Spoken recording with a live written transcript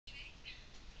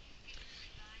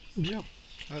Bien,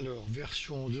 alors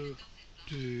version 2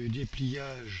 de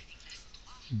dépliage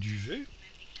d'UV.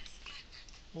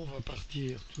 On va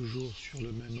partir toujours sur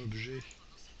le même objet,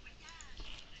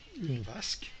 une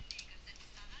vasque.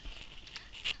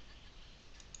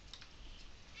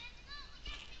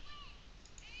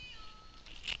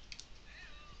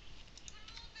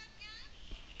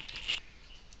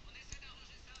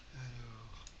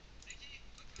 Alors,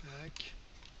 tac.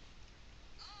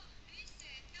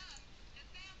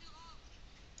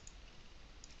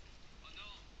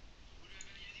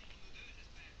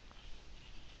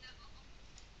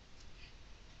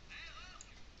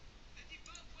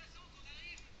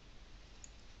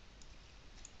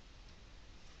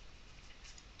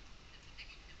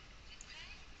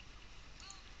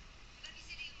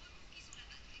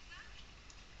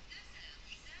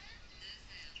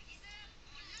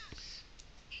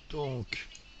 Donc,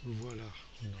 voilà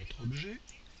notre objet.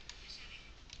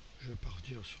 Je vais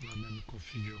partir sur la même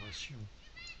configuration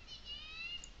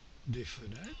des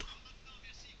fenêtres.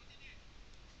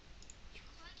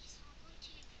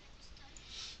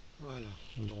 Voilà,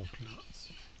 donc là,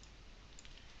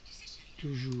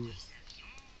 toujours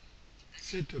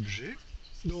cet objet,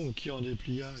 donc qui en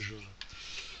dépliage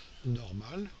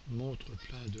normal, montre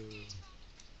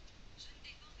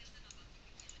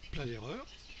plein d'erreurs.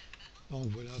 Donc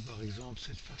voilà par exemple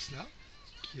cette face-là,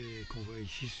 qu'on voit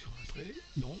ici sur un trait.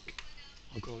 Donc,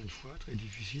 encore une fois, très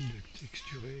difficile de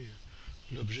texturer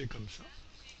l'objet comme ça.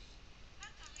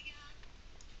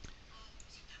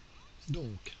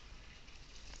 Donc,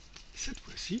 cette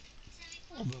fois-ci,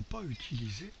 on ne va pas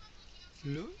utiliser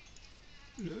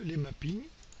les mappings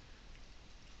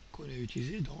qu'on a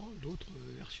utilisés dans l'autre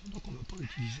version. Donc on ne va pas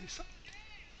utiliser ça.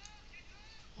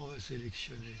 On va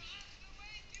sélectionner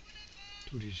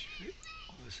tous les UV,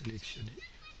 on va sélectionner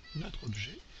notre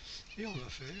objet et on va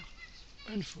faire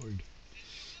Unfold.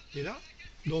 Et là,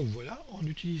 donc voilà, en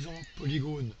utilisant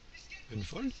Polygone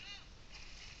Unfold,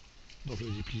 donc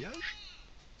le dépliage,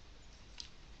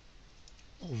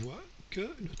 on voit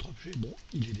que notre objet, bon,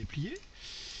 il est déplié,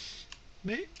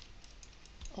 mais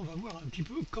on va voir un petit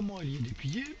peu comment il est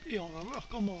déplié et on va voir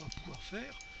comment on va pouvoir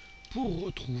faire pour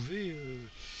retrouver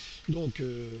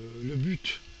le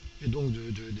but est donc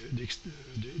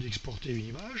d'exporter une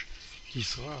image qui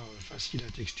sera facile à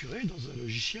texturer dans un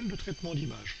logiciel de traitement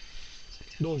d'image.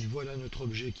 Donc voilà notre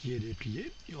objet qui est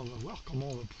déplié et on va voir comment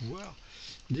on va pouvoir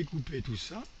découper tout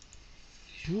ça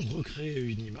pour recréer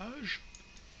une image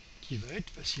qui va être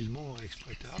facilement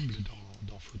exploitable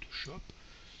dans Photoshop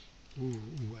ou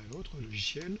un autre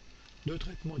logiciel de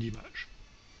traitement d'image.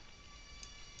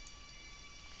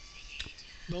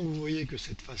 Donc vous voyez que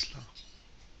cette face-là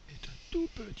est un tout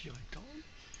petit rectangle,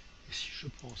 et si je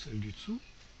prends celle du dessous,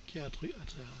 qui a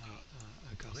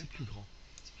un carré plus grand.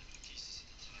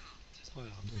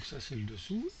 Voilà, donc ça c'est le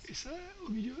dessous, et ça au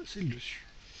milieu c'est le dessus.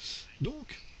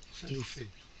 Donc ça nous fait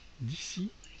d'ici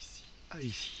à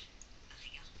ici.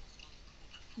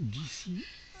 D'ici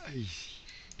à ici.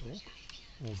 Donc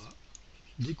on va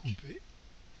découper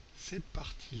cette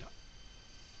partie-là.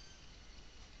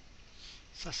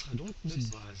 Ça sera donc notre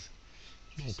base.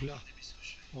 Donc là,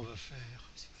 on va faire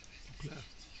donc là,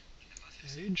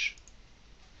 Edge.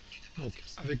 Donc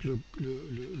avec le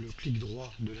clic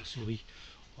droit de la souris,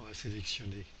 on va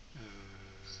sélectionner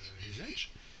les edges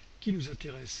qui nous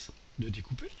intéressent de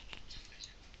découper.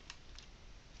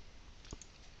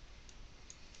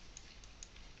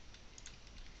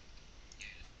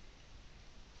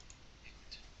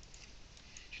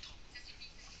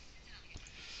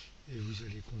 Et vous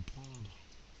allez comprendre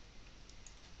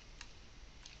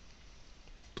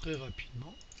très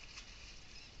rapidement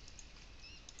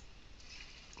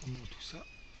comment tout ça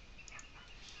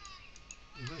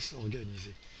va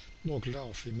s'organiser. Donc là,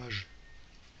 on fait Maj,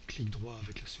 clic droit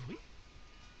avec la souris,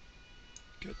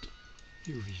 Cut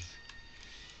et UV.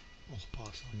 On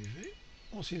repasse en UV,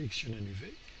 on sélectionne un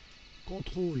UV,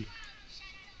 contrôle,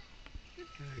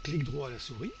 clic droit à la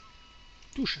souris,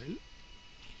 touche L,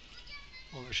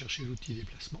 on va chercher l'outil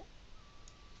déplacement,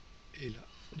 et là,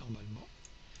 normalement,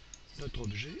 notre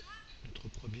objet, notre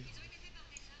premier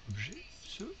objet,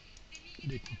 se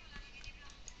découpe.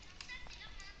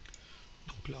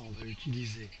 Donc là, on va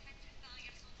utiliser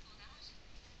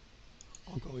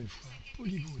encore une fois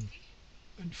Polygone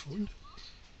Unfold,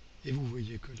 et vous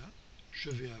voyez que là, je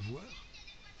vais avoir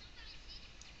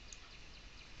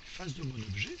face de mon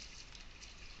objet,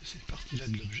 cette partie-là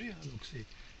de l'objet, hein, donc c'est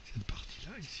cette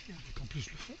partie-là ici, avec en plus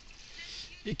le fond,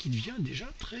 et qui devient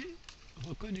déjà très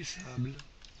reconnaissable.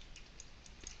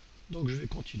 Donc je vais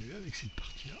continuer avec cette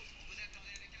partie-là.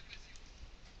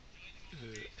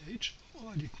 Edge, on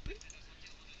va découper.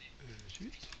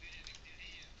 Suite.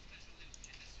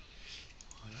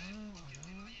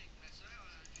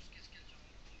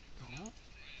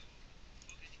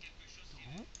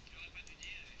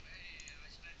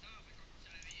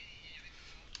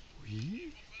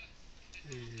 suivi.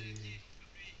 Et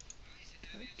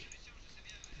tac,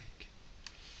 tac.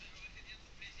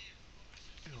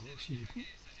 Alors là aussi du coup,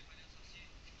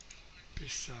 et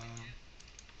ça.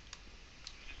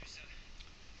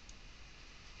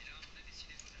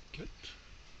 Cut.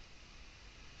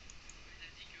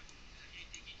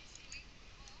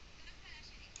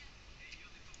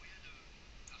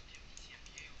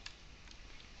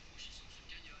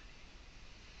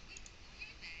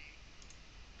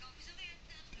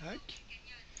 Tac.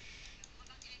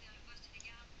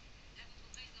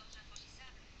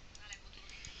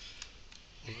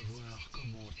 On va voir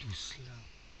comment tout cela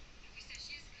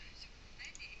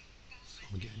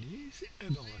s'organise. Et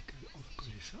ben on va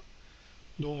coller ça.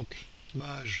 Donc,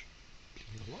 mage,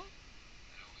 clic droit,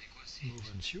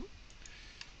 move and sew.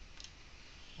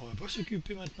 On va pas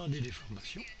s'occuper maintenant des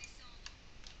déformations.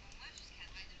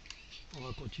 On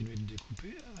va continuer de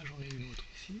découper. Ah, j'en ai une autre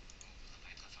ici.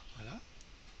 Voilà.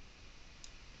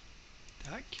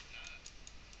 Tac.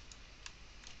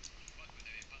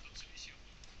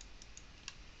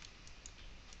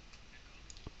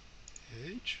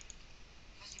 Edge.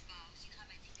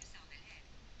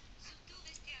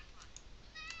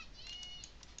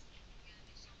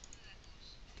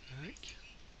 Tac.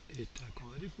 Et tac, on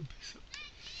va découper ça.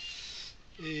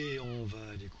 Et on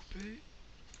va découper.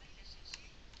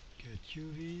 Cut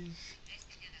UVs.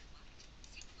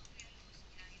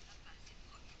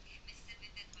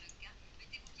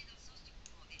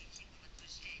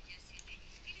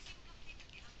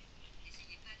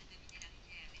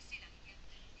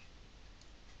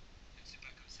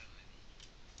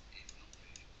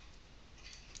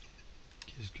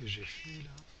 Qu'est-ce que j'ai fait là?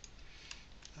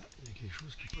 Ah, il y a quelque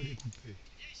chose qui n'est pas découpé.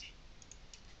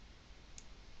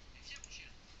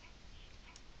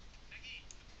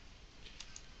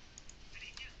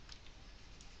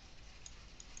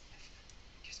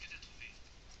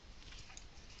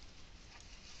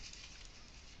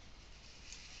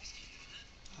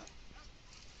 Ah,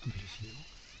 ah bah décidément.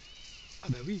 Ah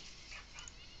bah oui.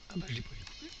 Ah bah je l'ai pas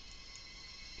découpé.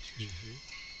 Qu'est-ce que j'ai fait?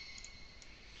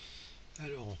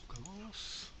 Alors on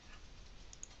recommence.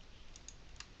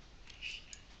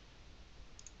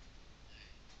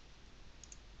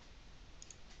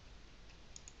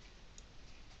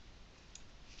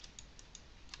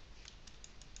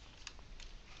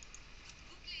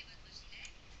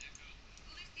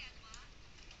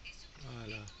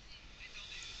 Voilà.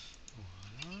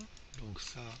 Voilà. Donc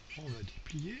ça, on va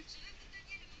déplier.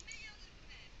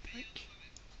 Tac.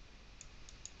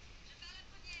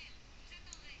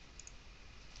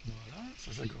 Voilà.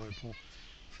 Ça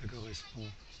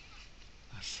correspond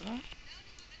à ça.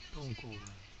 Donc on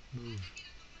va move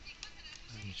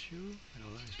and sew.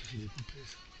 Alors là, est-ce que c'est découpé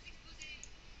ça?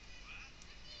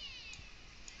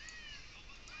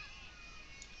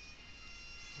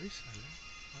 Oui, ça a l'air.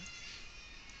 Ouais.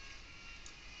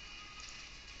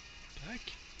 Tac.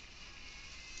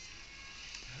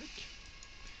 Tac.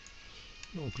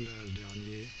 Donc là, le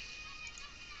dernier.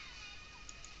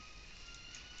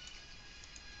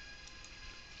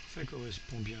 Ça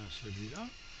correspond bien à celui-là.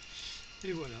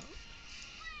 Et voilà.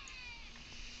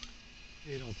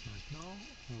 Et donc maintenant,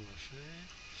 on va faire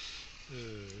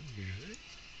UV,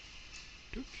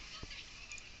 tuc,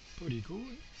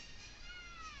 polygone,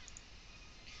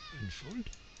 unfold.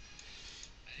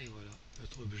 Et voilà,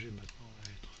 notre objet maintenant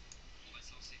va être.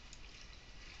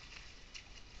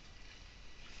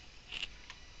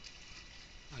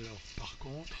 Alors par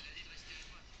contre,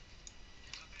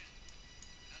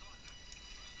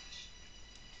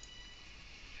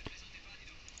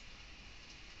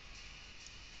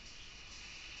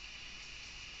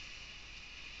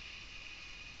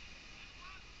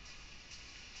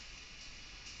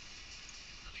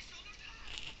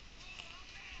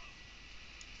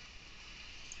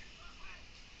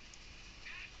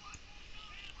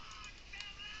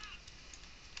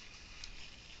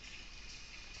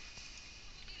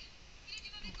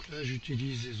 donc là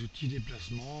j'utilise les outils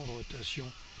déplacement,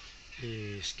 rotation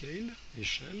et scale,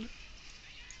 échelle.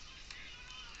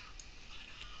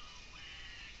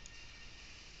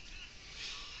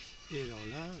 Et alors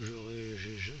là,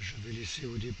 je vais laisser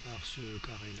au départ ce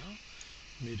carré-là,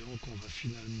 mais donc on va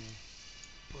finalement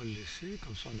pas le laisser,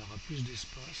 comme ça on aura plus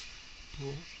d'espace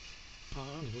pour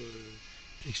peindre,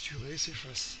 texturer ces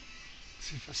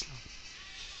faces-là.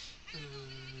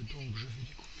 Donc je vais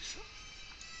découper ça.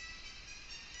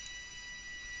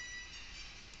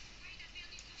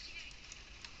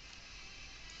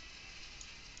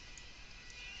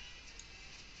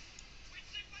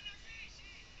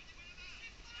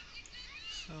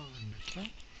 Ça, on va le mettre là.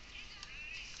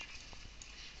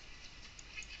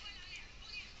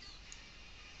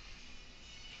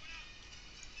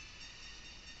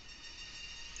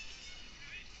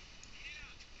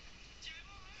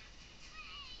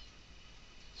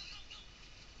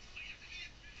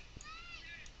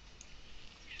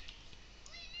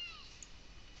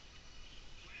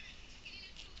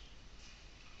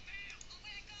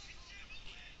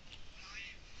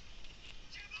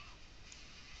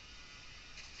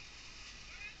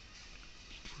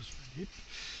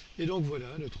 Et donc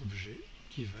voilà notre objet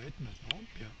qui va être maintenant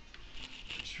bien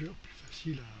sûr plus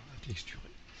facile à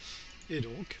texturer. Et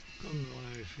donc, comme on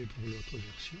l'avait fait pour l'autre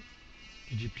version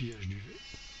du dépliage d'UV,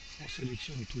 on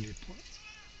sélectionne tous les points,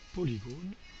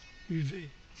 polygone, UV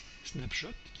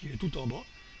snapshot qui est tout en bas.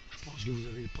 Je pense que vous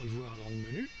n'allez pas le voir dans le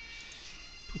menu.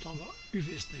 Tout en bas,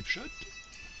 UV snapshot.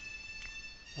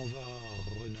 On va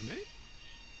renommer.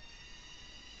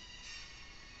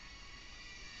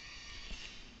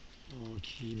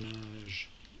 Donc image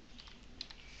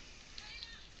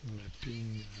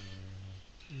mapping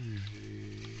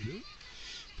UV2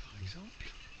 par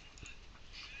exemple.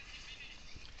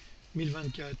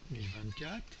 1024,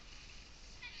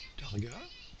 targa.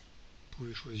 Vous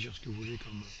pouvez choisir ce que vous voulez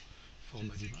comme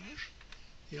format d'image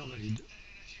et on valide.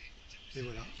 Et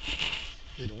voilà.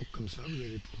 Et donc comme ça vous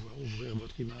allez pouvoir ouvrir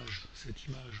votre image, cette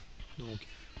image, donc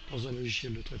dans un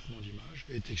logiciel de traitement d'image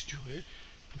et texturer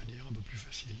de manière un peu plus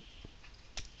facile.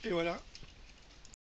 Et voilà.